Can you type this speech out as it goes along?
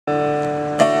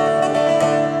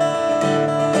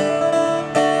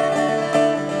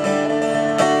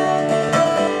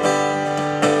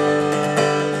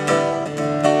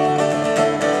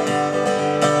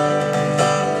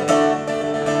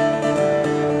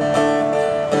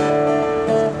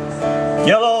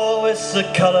is the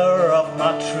colour of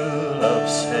my true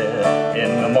love's hair.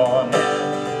 In the morning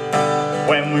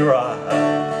when we ride,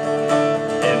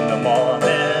 in the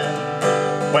morning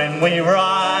when we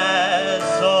rise,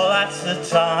 oh that's the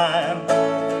time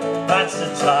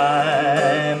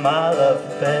I love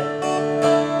best.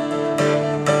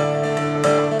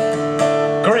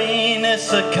 Green is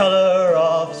the colour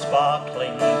of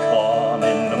sparkling corn.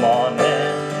 In the morning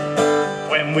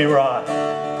when we ride,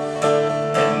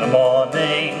 in the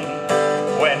morning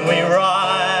when we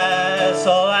rise,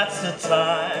 oh that's the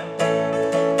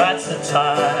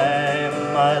time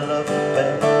I love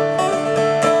best.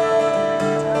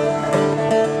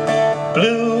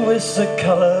 Blue is the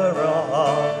colour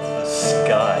of the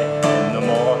sky. In the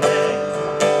morning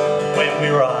when we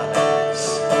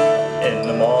rise, in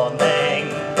the morning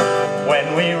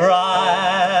when we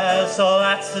rise, oh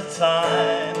that's the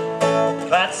time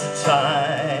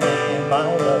I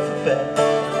love best.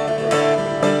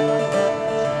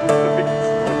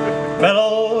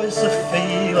 Mellow is the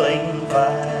feeling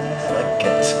that I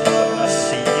get when I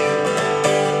see you,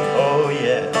 oh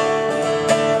yeah,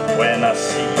 when I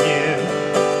see you,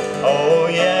 oh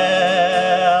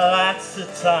yeah, that's the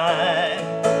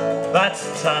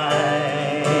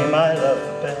time I love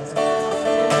best.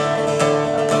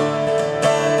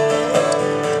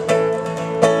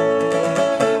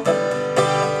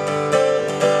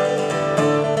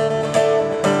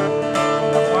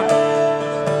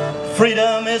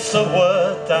 Freedom is a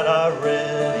word that I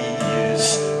really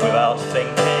use without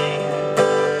thinking,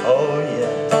 oh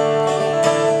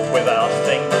yeah, without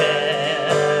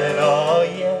thinking, oh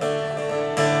yeah.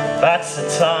 That's the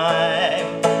time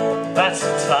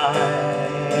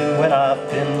when I've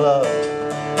been loved.